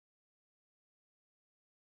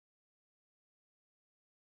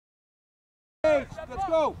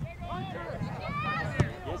go.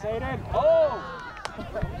 Yes, Aiden. Oh!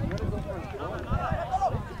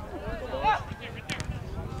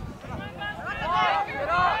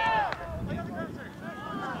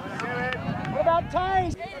 What about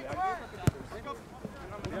ties?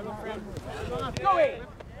 Go in.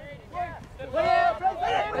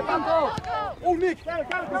 Oh, Nick. Got it.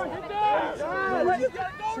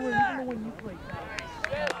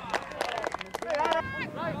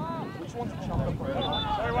 Which one's the chunk up right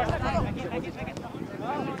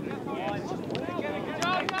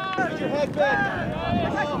Put your head back.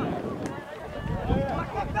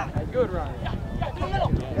 Good, Ryan.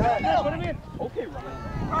 Yeah, put him in. Okay,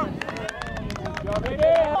 Ryan.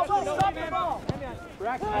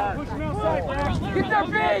 Push him outside, Brax. Get their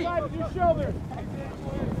feet! With your shoulder.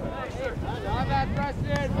 Not bad,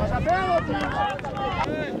 Preston.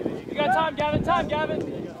 You got time, Gavin.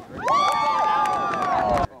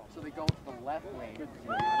 So they go to the left lane.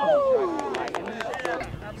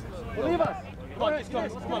 Believe us. Come on, let's go.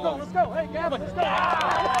 Let's go. Hey, Gavin, let's go.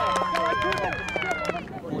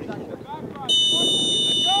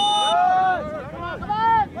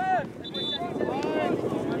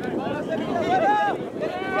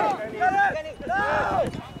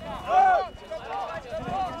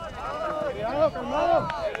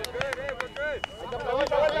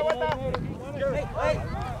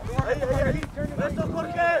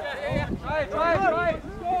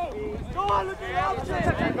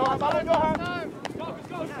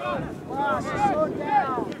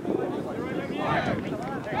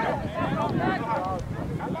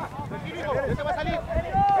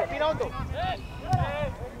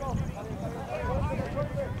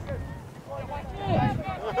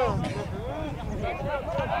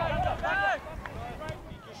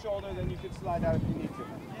 Shoulder, then you can slide out if you need to.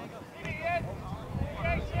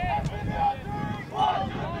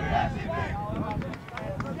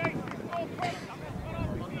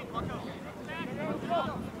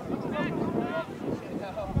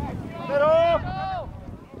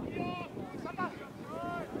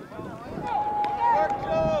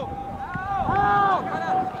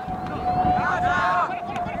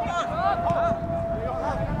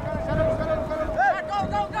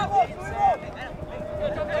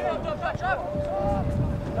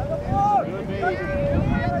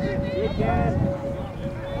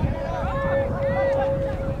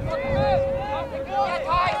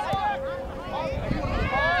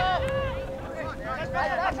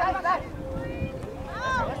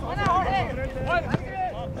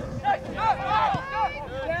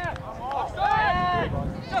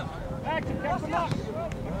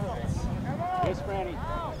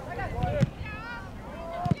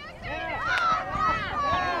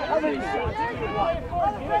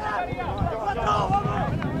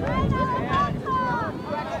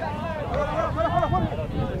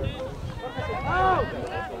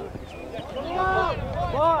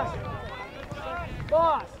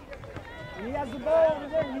 Boss, when he has the ball over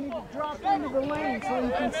there, you need to drop into the lane so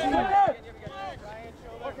you can see it.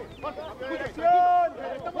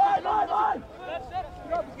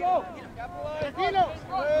 Let's go.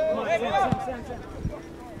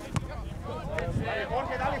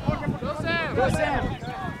 Go, Sam.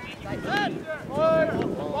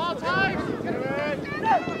 Ball time.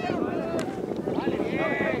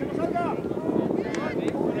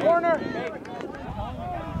 Corner.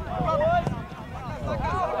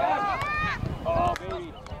 Oh, baby.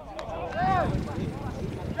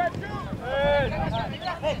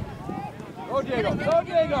 Go, Diego. Go,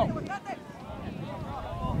 Diego.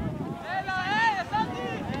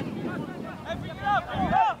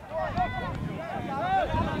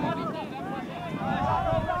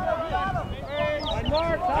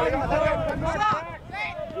 Mark, get inside them, Sam.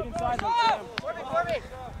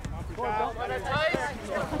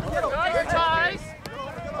 Ties.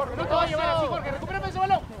 Recupérame ese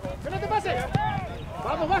balón. Que no te pase.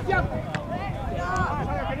 Vamos, Bastian.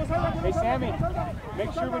 Hey, Sammy,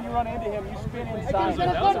 make sure when you run into him, you spin inside.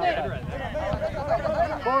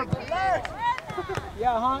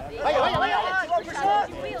 Yeah, huh?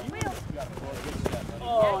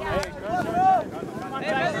 Oh, nice.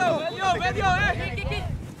 Medio.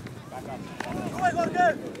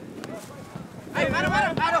 Hey,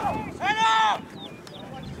 paro.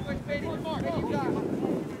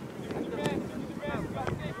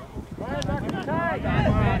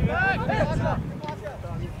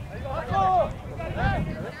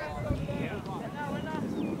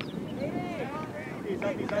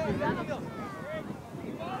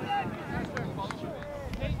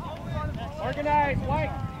 Organize,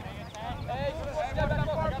 White.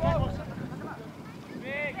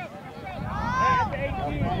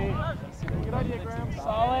 Good idea, Graham.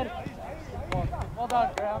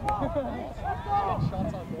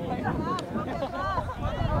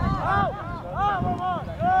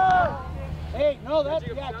 Oh, that's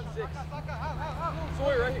got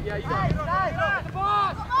Sawyer right here. Yeah, you got it.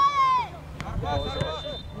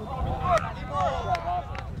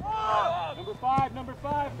 the boss. Number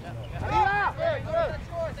five. That's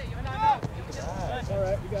all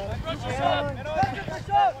right, you got it.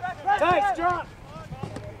 Tice, drop.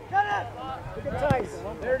 Look at Tice.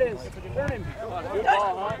 There it is. Turn him. Good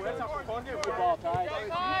ball, huh? Good ball, Tice.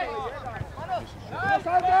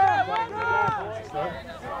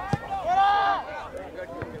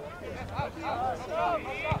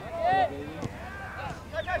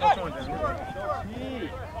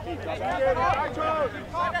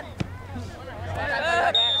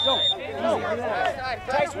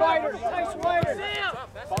 Tice wider. Tice wider.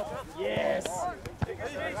 Yes.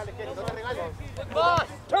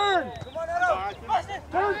 Turn.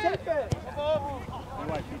 Turn, take that.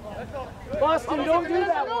 Boston, don't do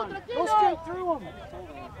that one. Go straight through him.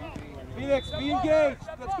 Felix, be engaged.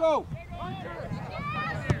 Let's go.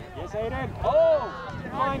 Yes, Aiden. Oh,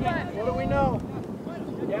 find it. What do we know?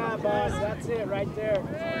 Yeah, boss, that's it right there.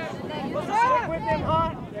 Stick with him,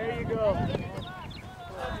 Hunt. There you go.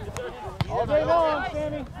 All day long,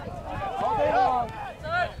 Sammy. All day long.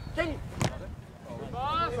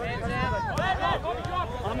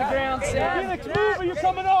 On the ground, Sam. Felix, move or you're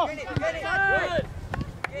coming off.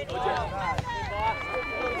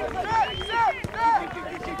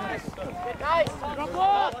 Nice.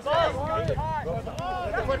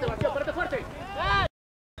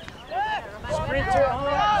 Sprint to it,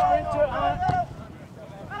 Hunt. Sprint to it, Hunt.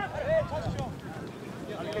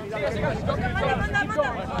 Keep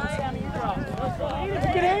going. Sammy, you drop.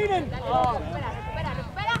 Look at Aiden.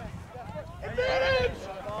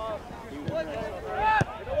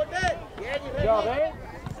 Good job, eh?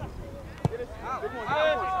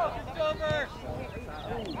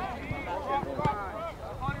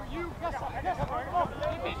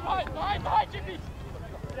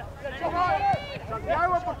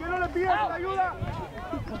 Santiago, ¿por qué no le pides ayuda?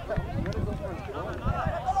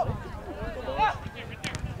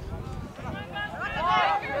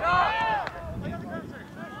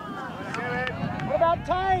 What about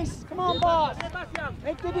Tice? Come on, boss.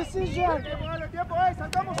 Make the decision.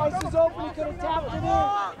 Tice is open. He could have tapped it in.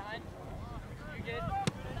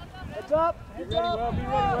 Heads up. Be ready, Will. Be ready,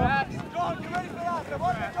 Will. John, get ready for that.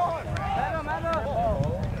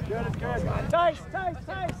 Good, it's good. Tice.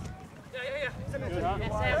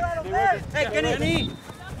 Hey, get it, me.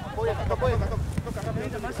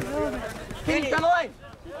 Kenny, come away.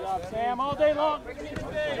 Good job, Sam. All day long.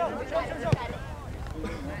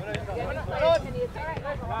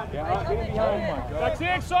 Yeah, get in behind. That's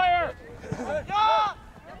it, Sawyer.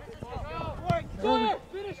 Sawyer,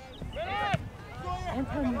 finish.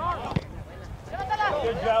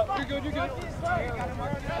 Good job. You're good.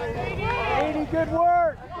 80, good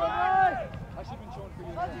work. I should have been showing for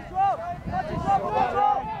you.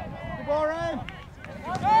 Good ball, Ryan.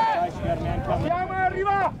 Nice, you got a man coming. Llama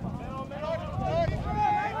arriba.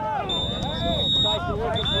 Nice, you're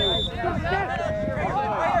working for you.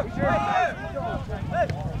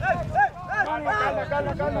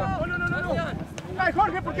 Calma. No. Ay,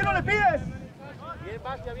 Jorge, ¿por qué no le pides? Bien,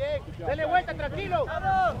 Bastia, bien. Dale vuelta, tranquilo.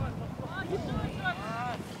 Yeah,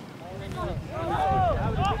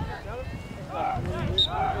 good job.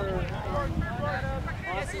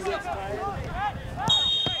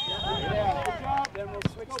 Then we'll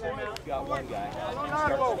switch them out. Got one guy.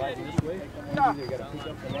 Start sliding this way. Either got to pick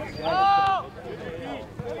up the next guy.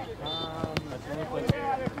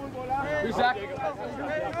 Who's that?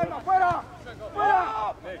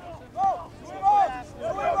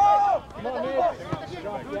 Come on, Nick.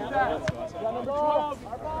 Drop down. Got number 12.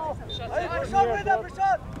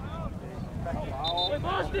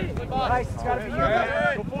 Nice, it's got to be you.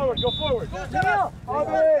 Go forward.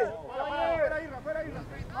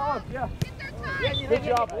 Oh, yeah. Good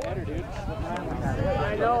job. Better, dude.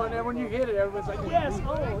 I know, and then when you hit it, everyone's like, yes,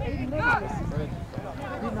 oh, 80 minutes.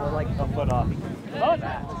 We're like a foot off.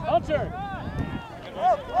 Hunter!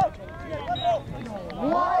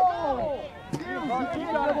 Whoa! You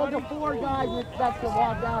got like a 4 guys and expect to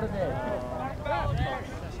walk out of there.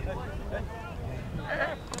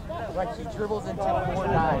 Like she dribbles into 4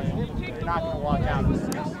 guys. They're not going to walk out. It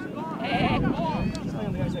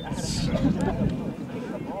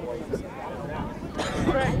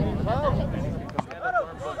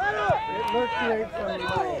looks great from you.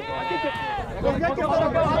 Look at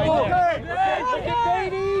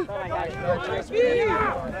Beatty!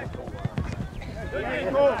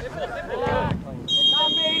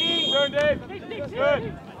 Come, Beatty! Turn, Dave. Good.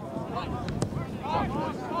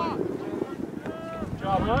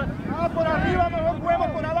 Job, huh? Por arriba, mejor juego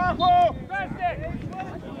por abajo.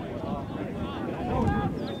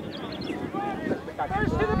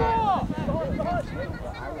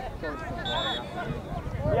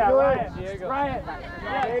 Yeah, Ryan. Ryan.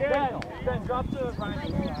 Ben, drop to Ryan.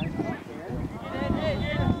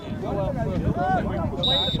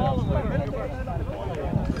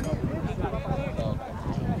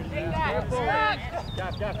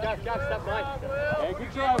 Stop line. Hey,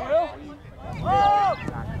 good try, Will.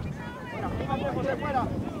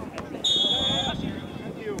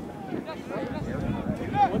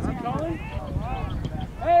 What's he calling?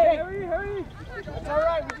 Hey, hurry! It's all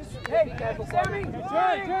right. We just hey, Sammy,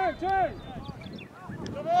 turn.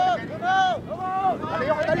 Come on!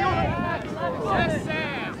 Yes,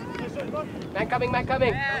 Sam. Man coming. Back.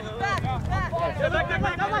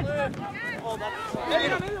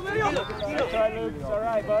 Try, Luke. It's all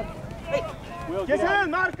right, bud. ¿Quién se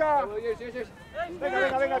marca?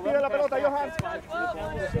 Venga, tira la pelota, Johan.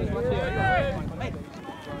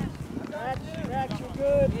 Back, you're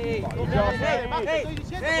good. Hey.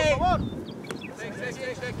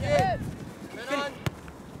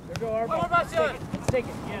 There go our ball. Let's take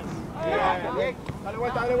it. Yes.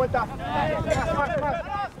 Dale vuelta. Más.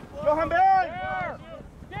 Johan, ven.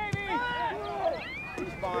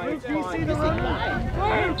 Luke, do you see the runner?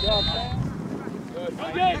 Good job, Sam.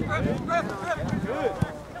 Good.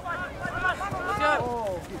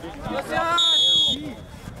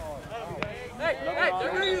 Hey,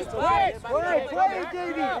 Play,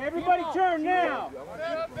 Davey. Everybody turn now.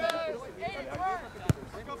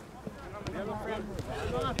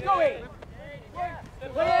 Go in.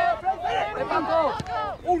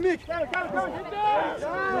 Oh, Nick. Got it.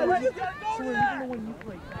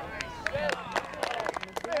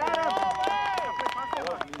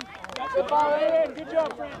 Good ball in. Good job,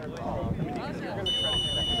 friend.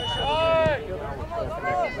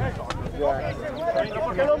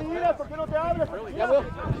 ¿Por qué lo miras? ¿Por qué no te abres?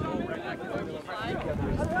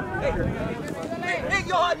 Hey,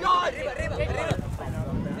 Johan! Arriba!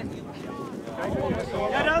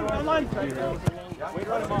 Yeah, down line. Hey,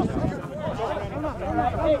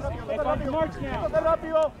 call your marks now.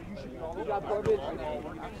 Rápido.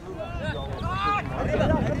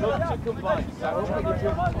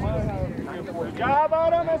 Ya,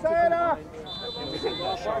 ahora mesera.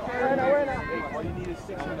 Buena.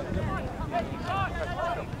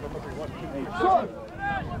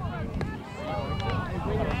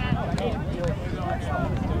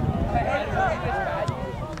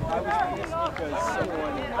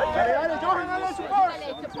 Dale, Johan, dale support.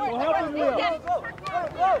 We'll help him, Will.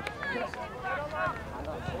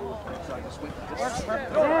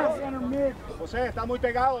 Center mid. José, está muy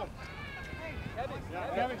pegado.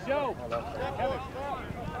 Kevin, show.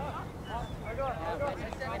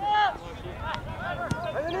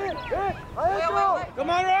 Come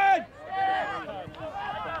on, Ryan.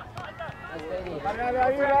 Dale,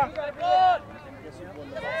 arriba.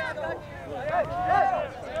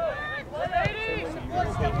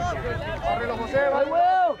 Córrelo, José, va.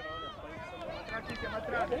 Will.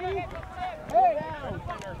 Hey.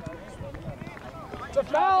 It's a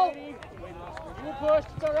foul. You pushed.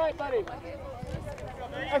 It's all right, buddy.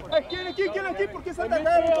 ¿Quién aquí? ¿Por qué salta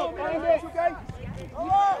acá? ¿Es okay?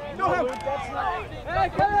 Johan. Hey,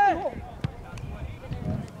 come in.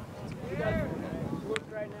 Look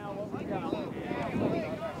right now what we got.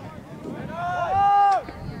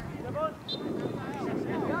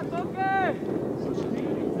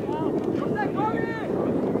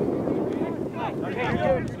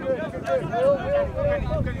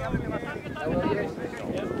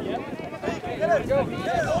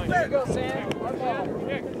 Here you go, Sam.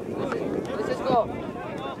 Let's just go.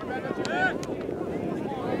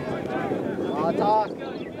 Talk.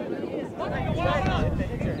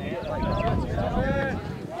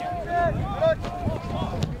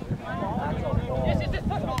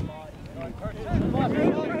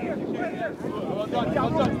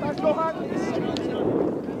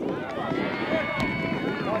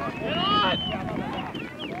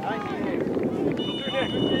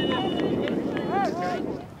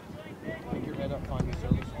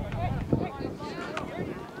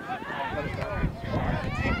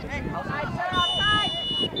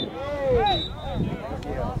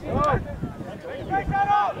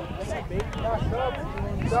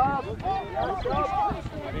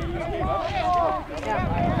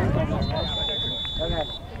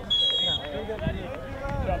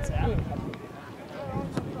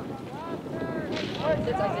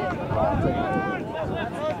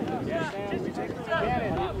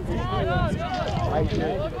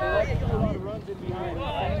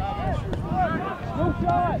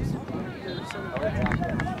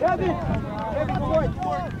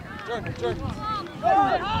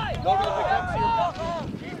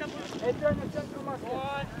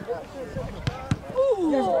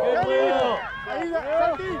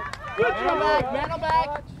 Man on back, man on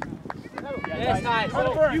back. Yes, nice.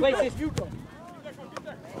 Place this.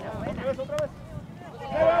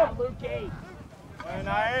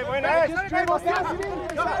 Buena, buena.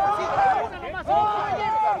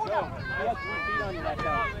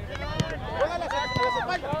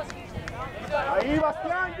 Ahí,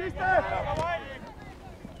 Bastián, ¿viste?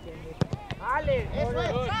 Dale. Eso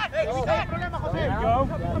es. No hay problema, José.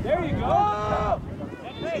 There you go.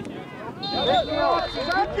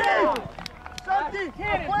 Santi,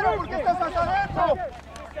 afuera porque estás hasta adentro.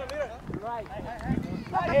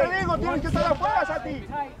 ¿Qué te digo? Tienes que estar afuera, Santi.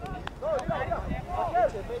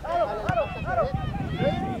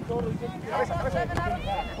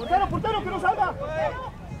 Portero, portero, que no salga.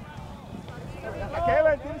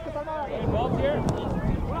 Kevin, tienes que salvar.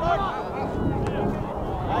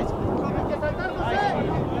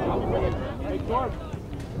 Hey, Torb,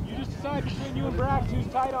 you just decide between you and Brax who's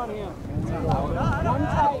tight on him. One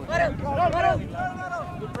tight.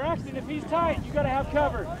 With Braxton, if he's tight, you got to have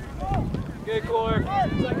cover. Good, Cooler.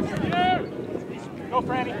 Go,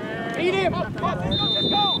 Franny. Beat him. Let's go.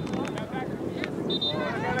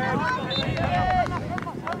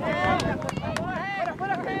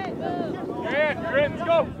 You're in. Let's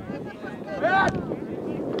go.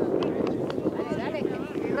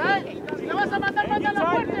 Si le vas a mandar, mándala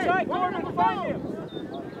fuerte. Corner to find him.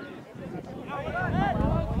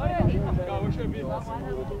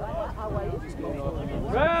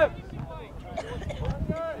 Rev.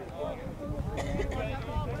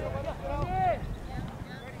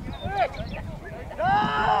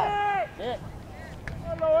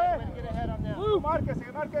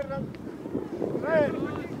 Márquese, marque Red.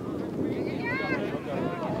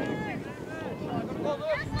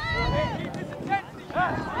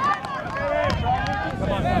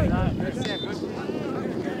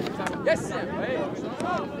 Yes, Sam.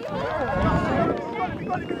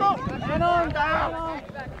 Man on that.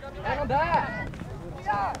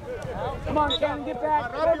 Come on, Cannon, get back.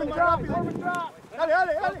 Corbin, drop. Dale,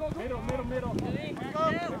 dale, dale. Middle.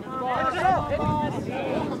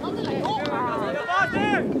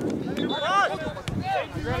 Man.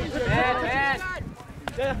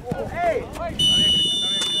 Hey.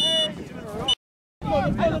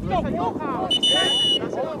 Let's go.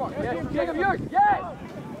 Jacob, yours. Yes.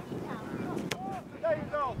 There you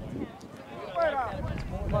go. Fuera.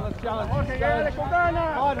 Come on, let's challenge. Jorge, dale con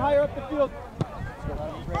ganas. Come on, higher up the field.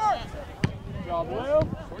 Good job, Will.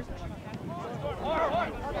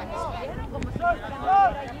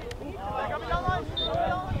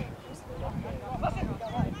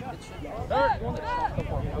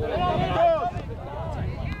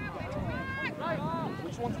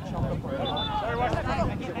 Which one's the chunk up right now?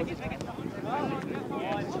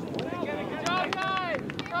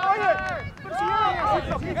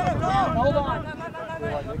 Hold on.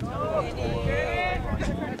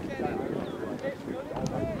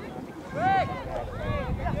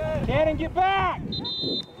 Cannon, get back!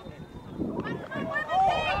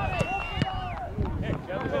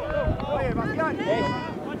 Oye, Bastián.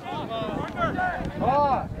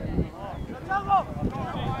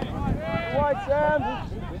 Wide, Sam.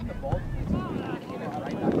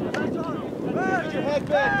 Get your head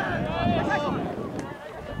back.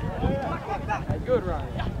 Good, Ryan.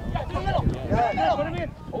 Yeah, Put him in.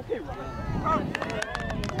 Okay, Ryan.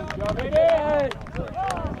 Good job, it is.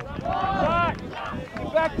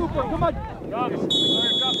 Get back, Cooper. Come on.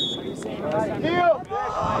 Heel.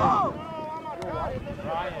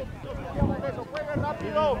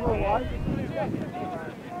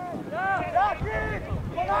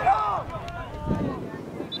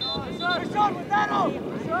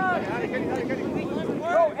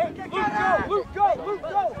 Luke, go!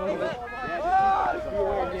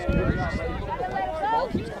 Ball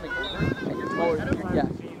keeps coming over, and you're taller.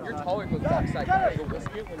 You're taller. Goes backside. You gotta go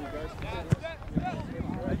whisk it when you guys.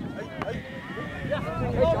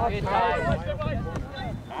 Good nice.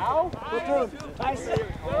 Ow! Nice.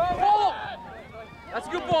 Oh! That's a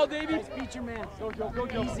good ball, Davey. Nice feature, man. Go,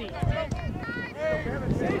 easy.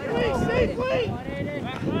 Safely!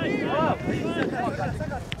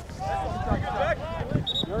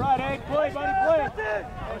 You're right, Hank. Play, buddy, play.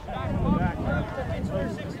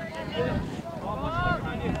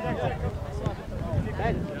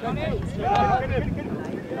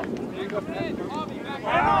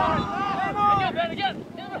 Again.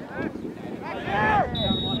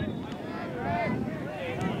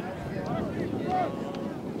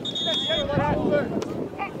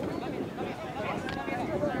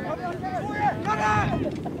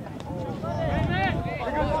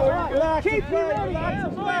 Keep you ready.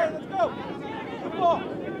 Let's go. Good ball.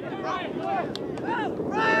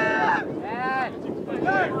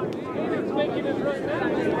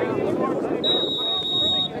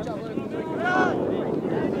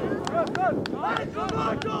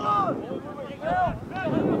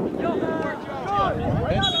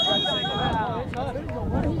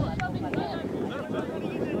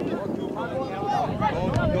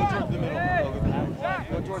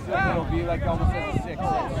 Be like almost as a 6.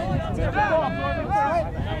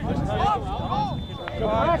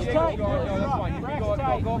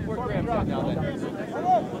 Go for Graham down there.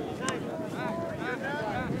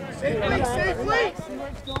 Safely!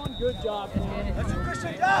 Good job, man. That's a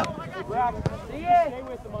Christian job! Stay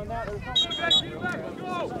with them on that.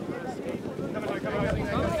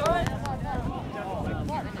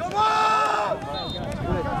 Come on!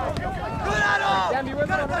 Good at all!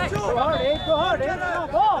 Go hard, Abe. Go hard,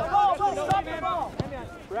 Abe. Ball! Stop it, ball!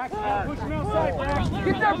 Brax, push him outside, Brax.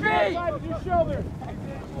 Get their feet! With your shoulder.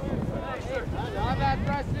 Not bad,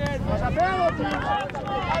 Preston. That's a penalty!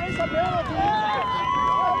 That is a penalty!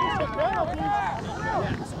 That is a penalty!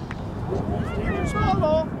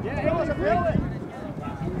 Solo! Yeah, it was a penalty!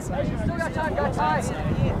 Still got time, got time.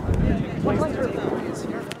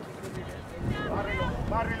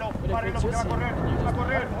 Bárrelo, que va a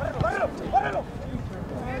correr, Bárrelo.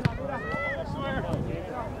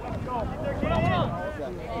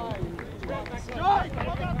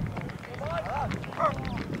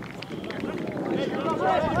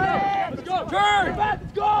 Let's go! Turn!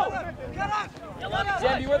 Let's go!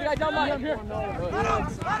 Jamie, where the guy down line? Here.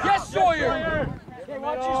 Yes, Sawyer! Okay,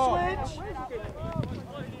 watch your switch.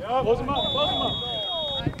 Close him up.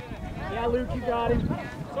 Yeah, Luke, you got him.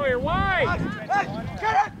 Sawyer, wide! Hey,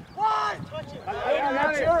 get it! Wide!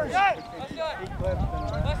 That's yours.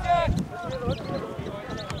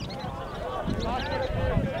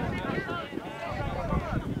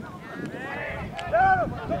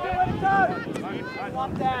 I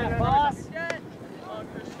want that, boss.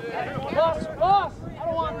 Boss, I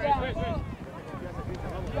don't want that.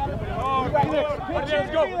 Let's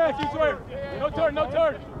go. No turn.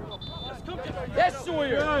 Yes,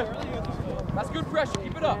 Sawyer! That's good pressure,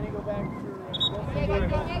 keep it up.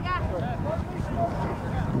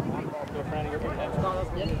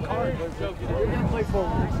 Play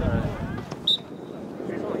forward.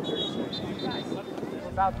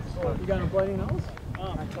 You got no bloody nose?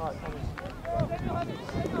 I thought.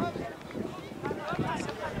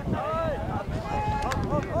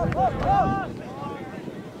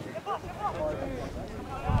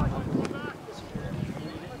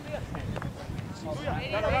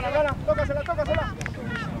 Gana, tócasela.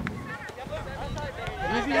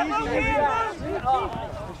 Easy.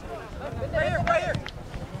 Right here.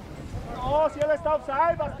 No, si él está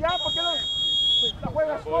outside, Bastián, ¿por qué no la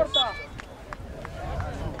juegas corta?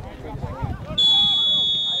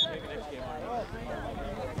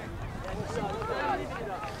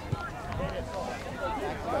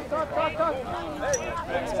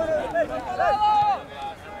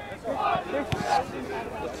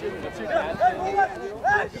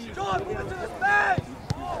 Hey, John, move it to the space!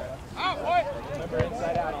 Out, boy!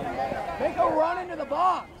 Make a run into the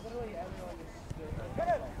box.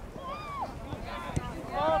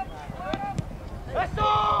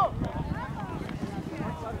 ¡Eso!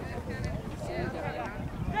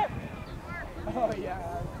 Oh, yeah.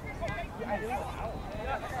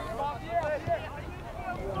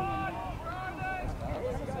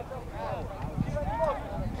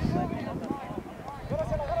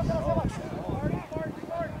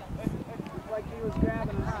 Like he was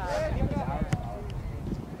grabbing a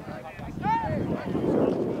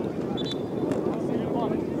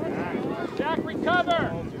Jack,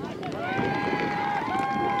 recover!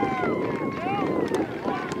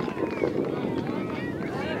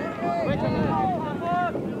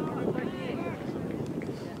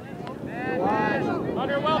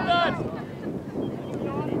 Hunter, well done!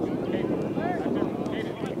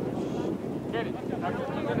 Get it.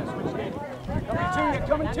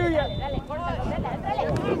 Coming to you.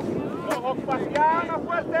 Bastián, más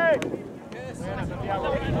fuerte. This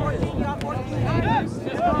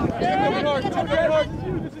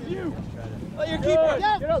is you. Let your keeper.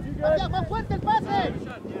 Más fuerte el pase.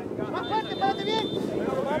 Más fuerte, párate bien.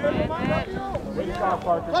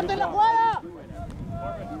 ¡Fuerte la jugada!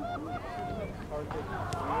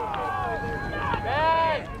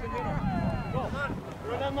 Bang!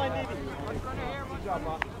 Run my Navy. Good job,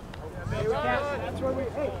 Bob. That's where we.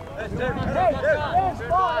 Hey, Let's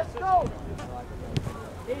go.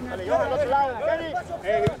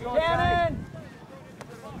 Cannon!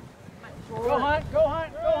 Go Hunt!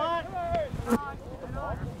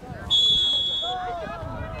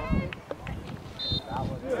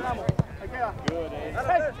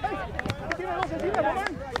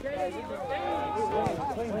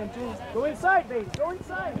 Go inside, baby. Go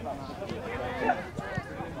inside.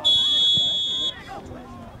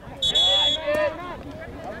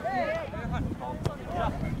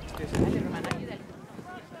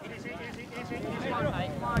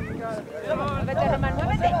 Muévete, Román,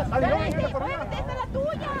 muévete. Muévete, esta es la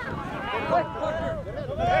tuya.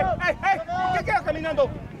 ¡Ey! ¿Qué quedas caminando?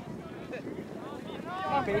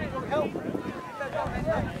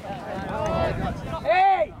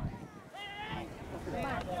 ¡Ey!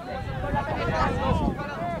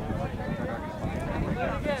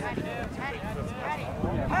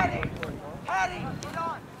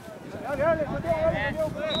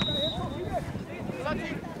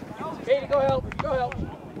 Katie, go help. Go help.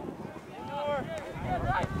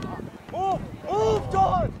 Move,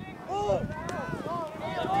 John! Move!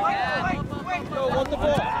 Go, want the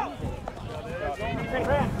ball.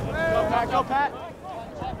 Go, Pat.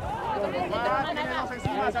 Tenemos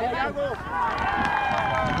encima, Santiago.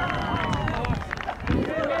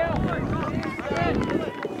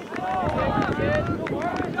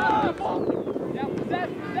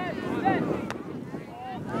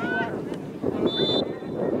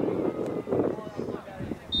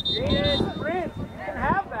 Sprint. You can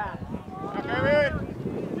have that.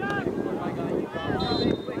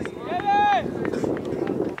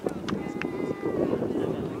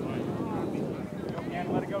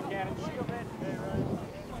 Let it go, Cannon. Shield it.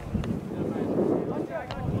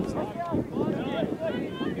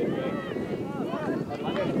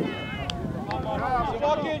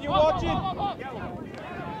 You're watching.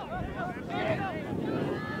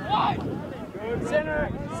 Good. Center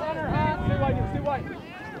half. Stay wide.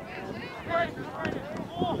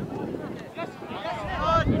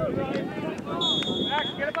 Max,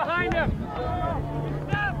 get it behind him.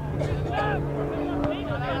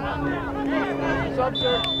 Sub,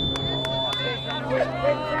 sir.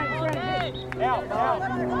 Out.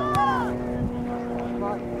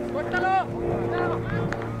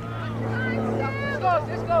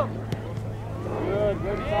 Let's go.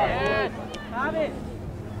 Good talk, Have it.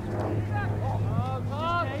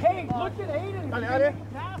 Hey, look at Aiden. Dale.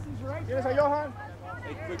 Passes right ¿Tienes a Johan?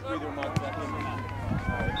 Hey, quick breather, Mark.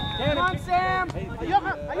 Come on, Sam. A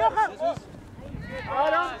Johan!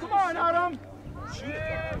 Adam, come on, Adam. Shoot it.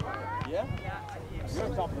 Yeah? You're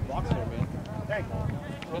on top of the box there, man. Thank you.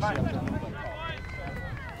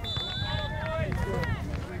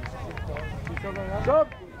 Sub.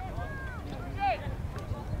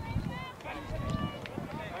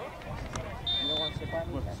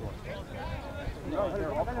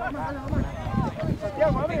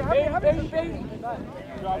 Santiago, abre.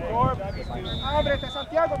 Ábrete,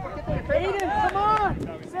 Santiago, ¿por qué te pegas? Aiden, come on.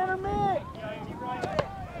 Center mid.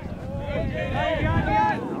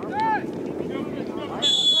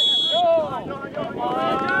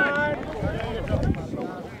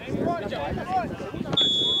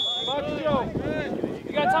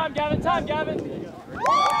 You got time, Gavin.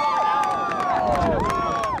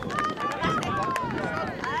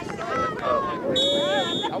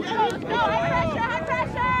 High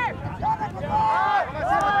pressure!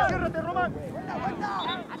 Ciérrate, Román.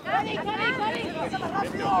 Cody!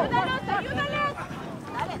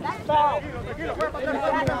 ¡Ayúdalos! Tranquilo, juega para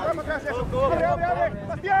atrás eso. Abre.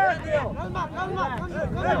 Bastián.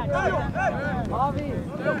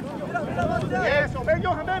 Eso, ven,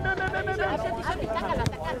 Johan, ven.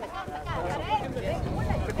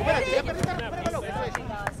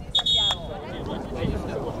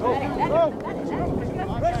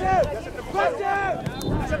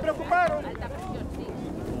 Ya se preocuparon.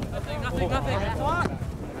 Nothing.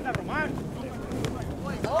 Anda, Román.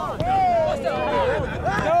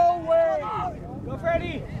 No way. Go,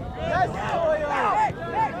 Freddie. Let's go,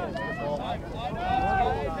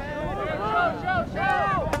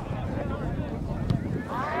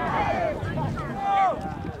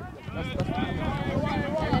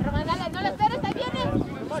 Román, dale, no lo esperes, ahí viene.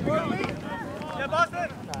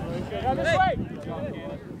 Down this way.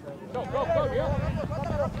 Go, yeah.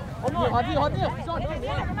 Hold on, he's on.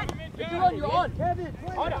 If you're on, you're on. Kevin.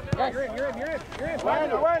 Yes. You're in. Bueno.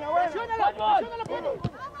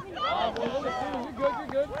 You're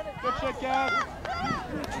good. Good shit, Gav.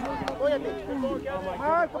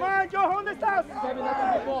 Come on, Joe, ¿dónde estás? Kevin, that's a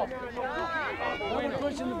good ball.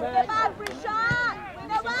 Push in the Come back. on, free shot! Win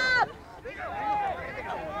him up!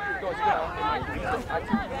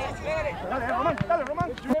 Dale, Román.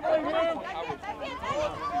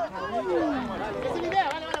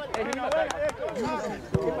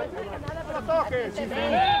 No toques.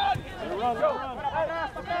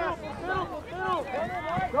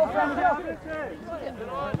 Go, Frank.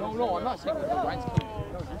 No, I'm not saying that the Ryan's coming.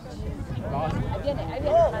 Ahí viene,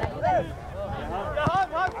 Román, ayúdalo.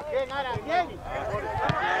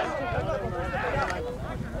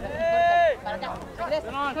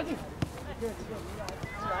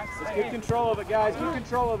 Let's get control of it, guys. Get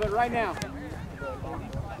control of it right now.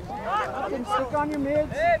 Stick on your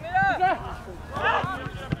mids. Hey, mira!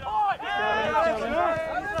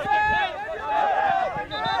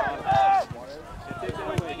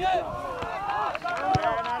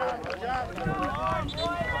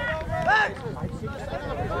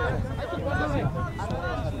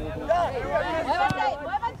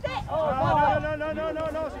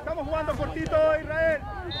 No, si estamos jugando cortito, Israel.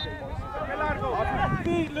 Qué largo.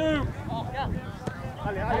 Feet, Luke.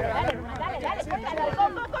 Dale.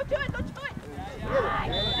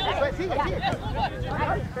 Sigue.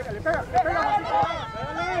 Pega.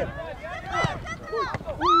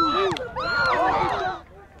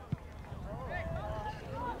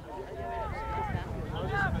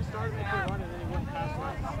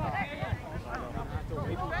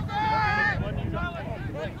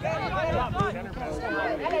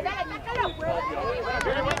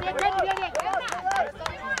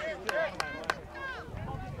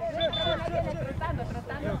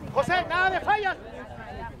 José, nada de fallas.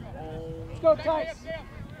 Let's go, Tice.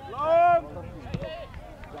 Long.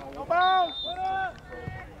 No bounce.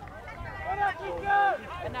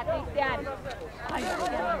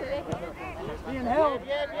 Being held.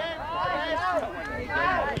 Bien.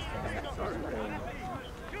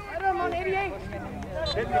 Hit him on 88.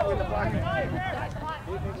 Hit me with the block.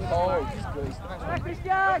 Oh, he's good. Back,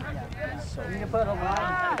 Christian. You can put a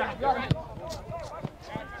line.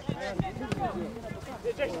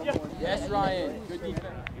 Yes, Ryan. Good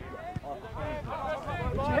defense.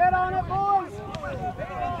 Put your head on it, boys.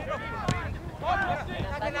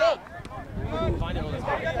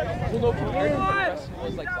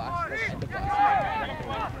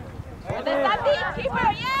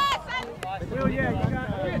 Keeper, yes! Will, yeah, you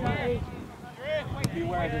got 8.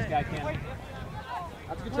 Beware of this guy, Ken.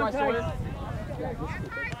 That's a good try, Sawyer.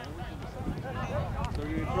 So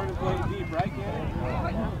you're turn his blade deep, right, Ken?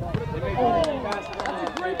 They make That's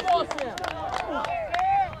a great ball, Sam.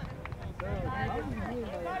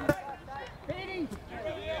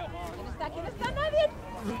 ¿Quién está? Nadie.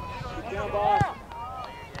 Get down, boss.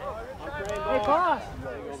 Hey, boss.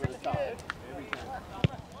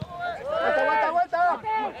 Vuelta.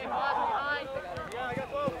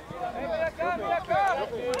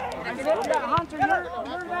 Hunter, you're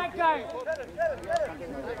that guy.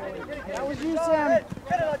 That was you, Sam.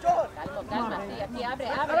 Calma, sí, aquí abre.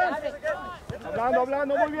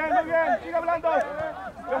 Hablando, muy bien. Sigue hablando.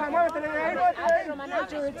 Johan, muévete.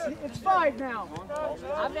 It's 5 now.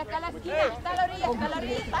 Abre acá la esquina, está a la orilla,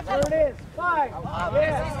 There it is. 5.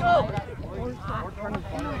 Yeah.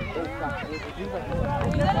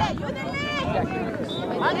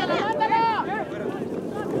 Ayúdale.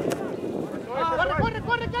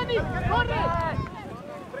 Corre, Kenny. Corre.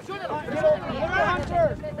 Get Hunter.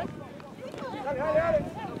 Dale.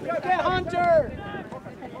 Get Hunter.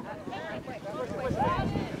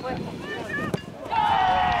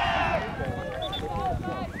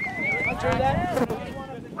 Hunter, that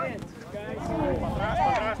wins, guys.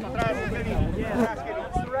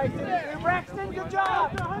 That's the right thing. Braxton, good job.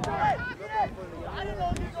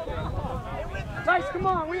 Tice, come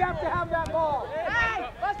on. We have to have that ball. Hey,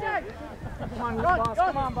 Boston. Come on, boss.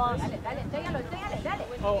 Come on, boss. Dale, enséñalo.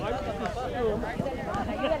 Oh, Ayúdale.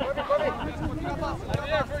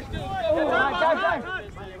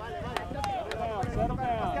 Settle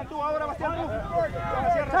down. Tú ahora, Bastián, tú.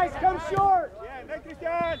 Tice, come short. Bien, ven,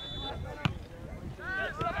 Cristian.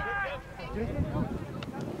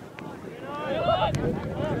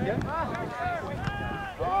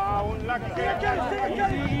 Un lag.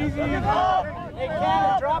 Easy. Hey,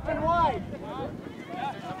 Cannon, dropping wide.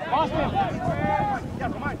 Boston.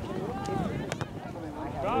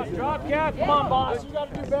 Drop, Cap. Come on, boss. You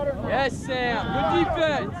got to do better. Yes, Sam. Good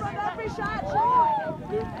defense. Every shot.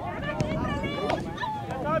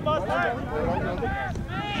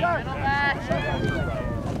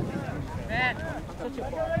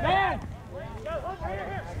 Man.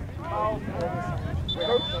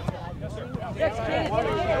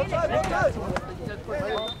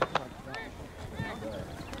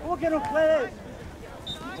 We'll get him played.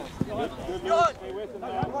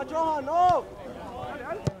 Come on, John, no.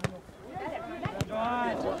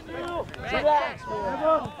 Relax,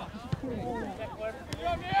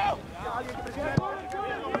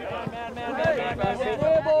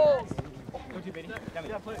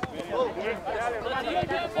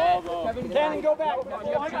 Cannon, go back.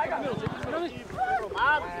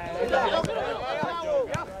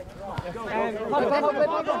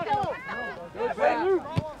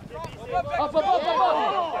 Up.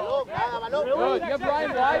 Good. You have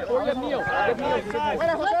Ryan wide or you have Neil.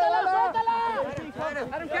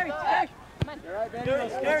 Let him carry. Hey. You're right, man.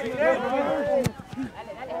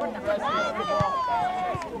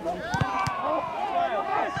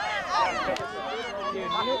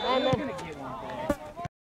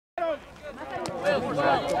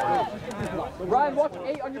 Ryan, watch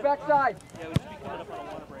 8 on your backside.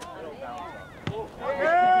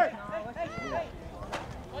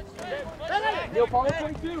 Neil, Paulo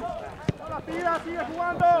 22. Sigue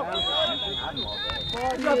jugando.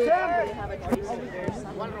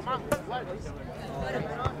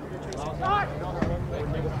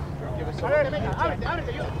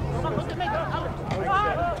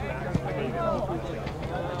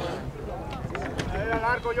 Al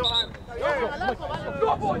arco, Johan.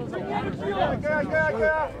 Go, boys.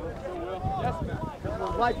 Queda.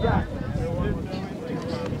 Like that.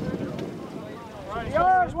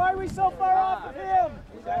 Yours, why are we so far off of him?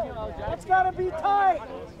 That's got to be tight.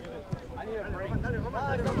 I need a break.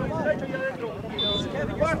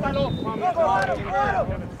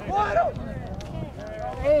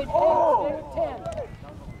 Eight, 10.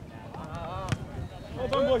 Well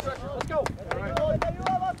done, boys. Let's go.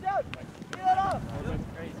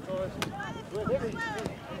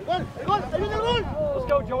 Let's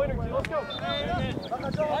go, Joe. Energy. Let's go.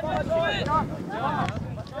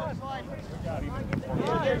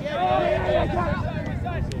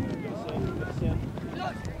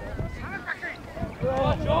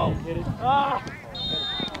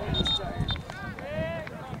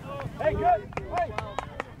 Hey, good. Hey,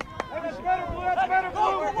 that's better, Blue. That's better,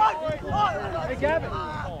 Blue. Hey, Gavin.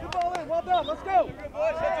 Good ball in. Well done. Let's go. Good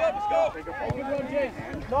boys. Heads up. Let's go. Hey, good run, James.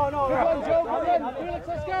 No. Good run, Joe. Come in. Felix,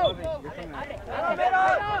 let's go.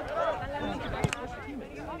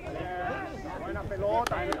 Buena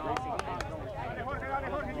pelota. Dale,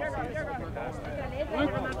 Jorge, llega.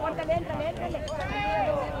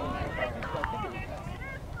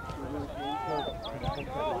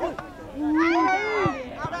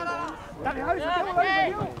 Dale, Javi,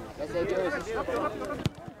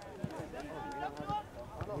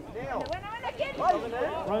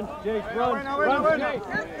 Run, Jake, run, Jake.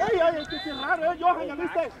 Hey, que cerrar, Johan, ¿ya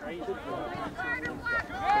viste?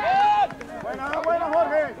 Buena,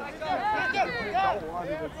 Jorge.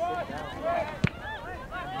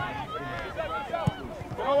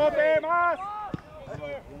 No bote más.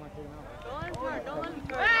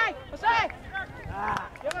 ¡Hey! ¡José!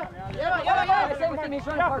 Lleva.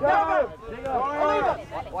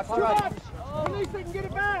 Watch too much. Release it and get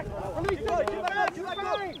it back. Release it. Get it back. You're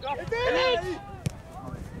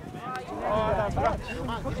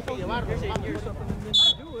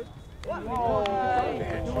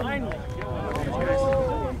fine.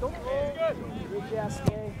 Release.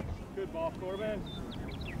 Good ball, Corbin.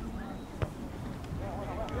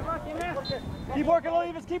 Keep working,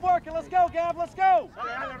 Olivas. Keep working. Let's go, Gav. Let's go.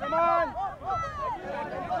 Come on.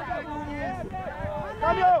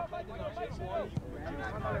 Cambio.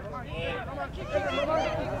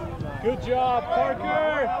 Good job,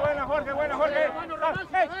 Parker. Buena, Jorge.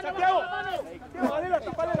 Hey, Santiago. Valera,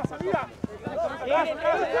 tápale la salida.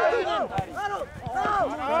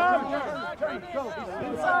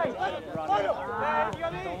 Inside.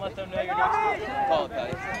 Don't let them know you're next. Call it,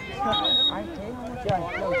 guys.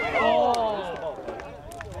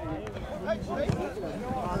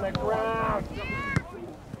 On the ground.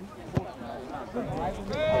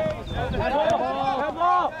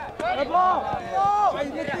 Head ball.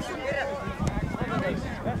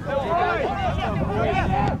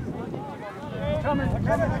 Coming.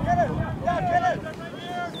 Get it.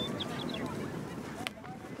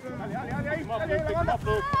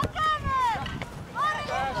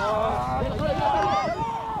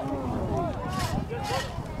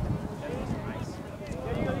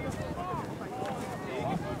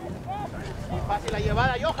 Fácil la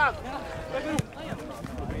llevada, Johan.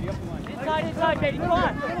 Inside, baby, come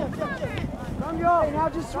on. Hey, now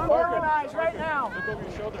just organize right now. Look over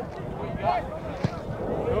your shoulder.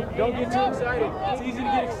 Don't get too excited. It's easy to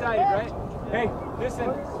get excited, right? Hey, listen,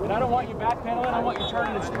 and I don't want you backpedaling. I want you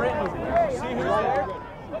turning and sprinting. See who's there.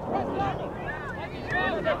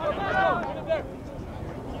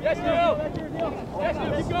 Yes, Neil.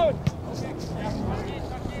 Keep going.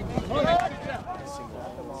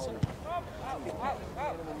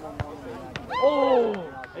 Oh!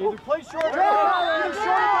 Either play short or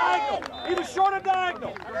short or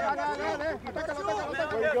diagonal. Way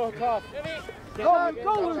to go, tough. Go,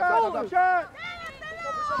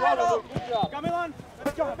 Luke. Come on.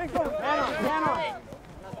 Let's go. Big one.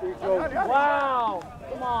 Wow.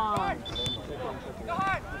 Come on.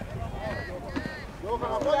 Guys,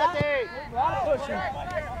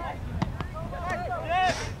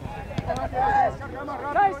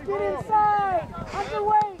 get inside!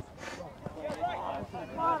 Underweight!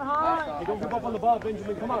 Come on, Hahn! Hey, don't give up on the ball,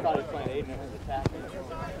 Benjamin. Come on. I thought he was playing Aiden.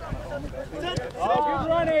 Oh, good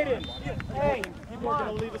run, Aiden. Hey, keep working,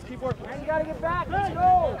 don't leave us. Keep working. Man, you gotta get back. Let's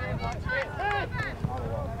go!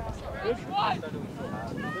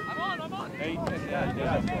 I'm on. Hey,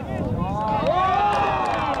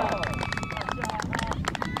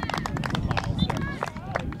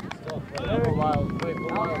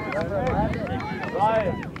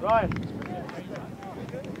 Ryan.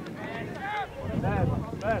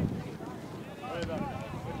 Man.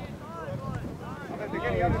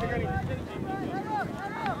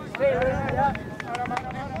 Stay right.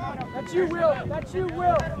 That's you, Will. That's you,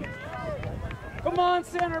 Will. Come on,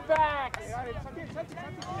 center backs. Hey, sorry.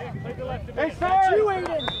 That's you,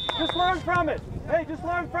 Aiden. Just learn from it. Hey, just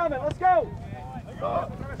learn from it. Let's go.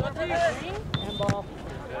 Handball.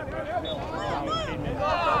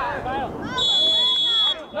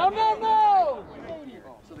 No.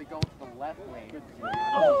 So they go to the left lane.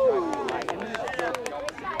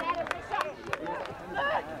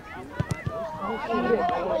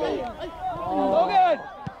 Logan!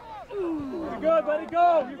 You're good, let it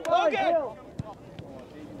go. You're fine. Logan!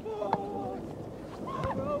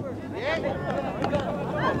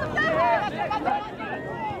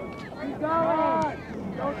 Keep going.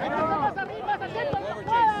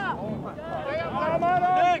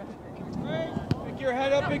 Connect. Pick your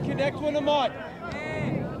head up and connect when I'm on.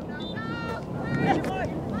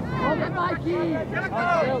 Open Mikey.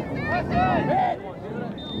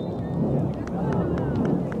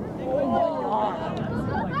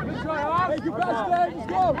 Hey, you guys stay. Let's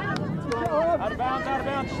go. Out of bounds. Just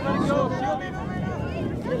let it go. Shield it.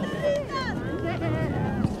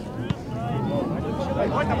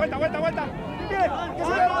 Vuelta. Bien.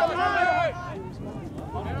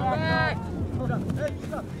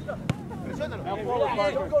 Now forward,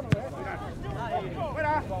 Parker.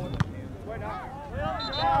 Buena.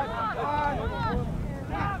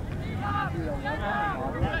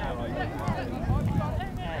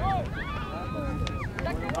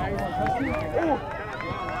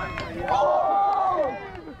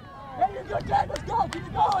 Hey, you're good, Jack. Let's go. Keep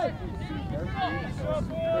it going.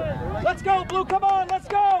 Let's go, Blue. Come on. Let's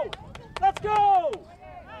go.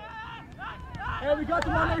 Hey, we got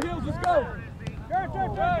them on their heels. Let's go. Hey,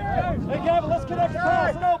 Gavin, let's connect the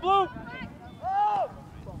pass. No, Blue.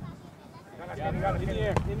 In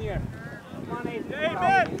the air. Come on, Aiden. Hey,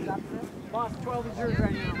 man. Boss, 12 is yours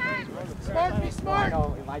right now. Smart, be smart.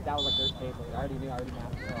 No, if I down like their table, I already mapped it.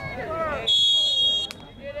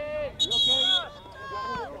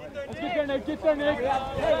 Let's get there, Nick. Hey,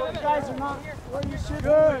 you guys are not where you should be.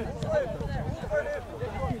 Good.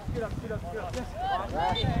 Get up.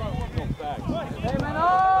 Hey, man,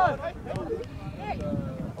 on!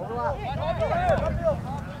 Overlap.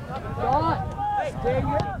 John, stay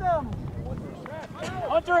with them.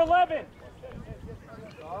 Under 11.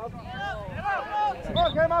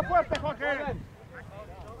 Jorge, más fuerte, Jorge.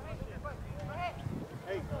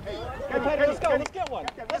 Hey, let's go. Let's get one.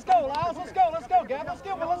 Let's go, Lyles. Let's go, Gab. Let's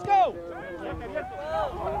get one. Let's go.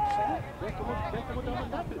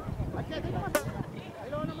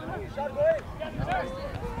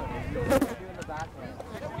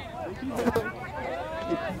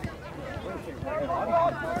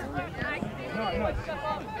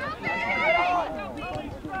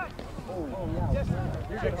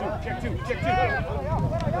 Check two.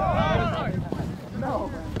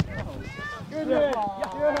 No. Good.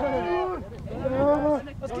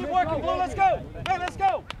 Let's keep working, Blue. Let's go. Hey, let's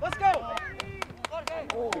go. Let's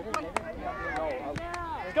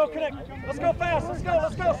go, connect. Let's go fast. Let's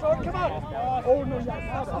go, Sword. Come on. Oh, no,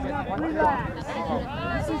 relax.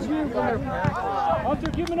 This is you, guys.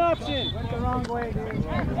 Hunter, give him an option. Went the wrong way, dude.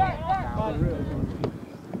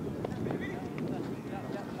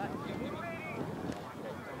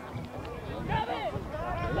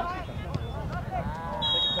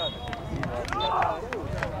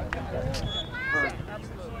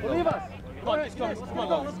 Believe us. Come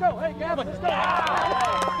on, let's go. Hey, Gavin, let's go.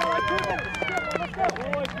 Let's go.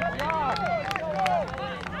 Boys, good job.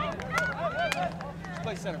 Let's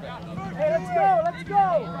play center back. Hey, let's go.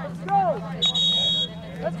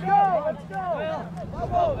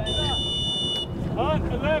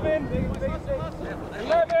 Hunt, 11.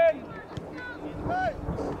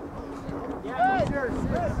 Yeah, he's yours.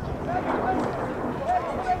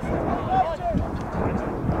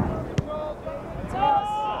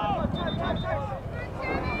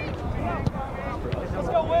 Let's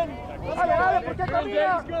go, Win.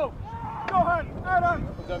 Let's go. Hunt. Adam.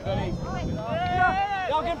 What's up, Benny?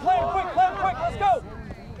 Y'all get playing quick, let's go.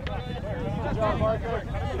 Good job, Marker.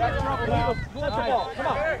 That's trouble now. Touch the ball, come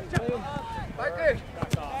on.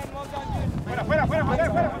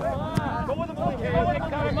 Fuera. Go with the ball.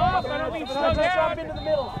 Cut him off. I don't mean strung out. Into the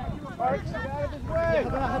middle.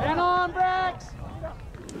 Hang on, Brax.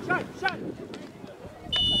 Shot.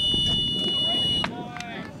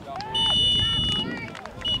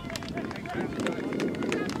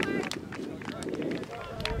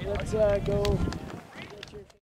 Let's go.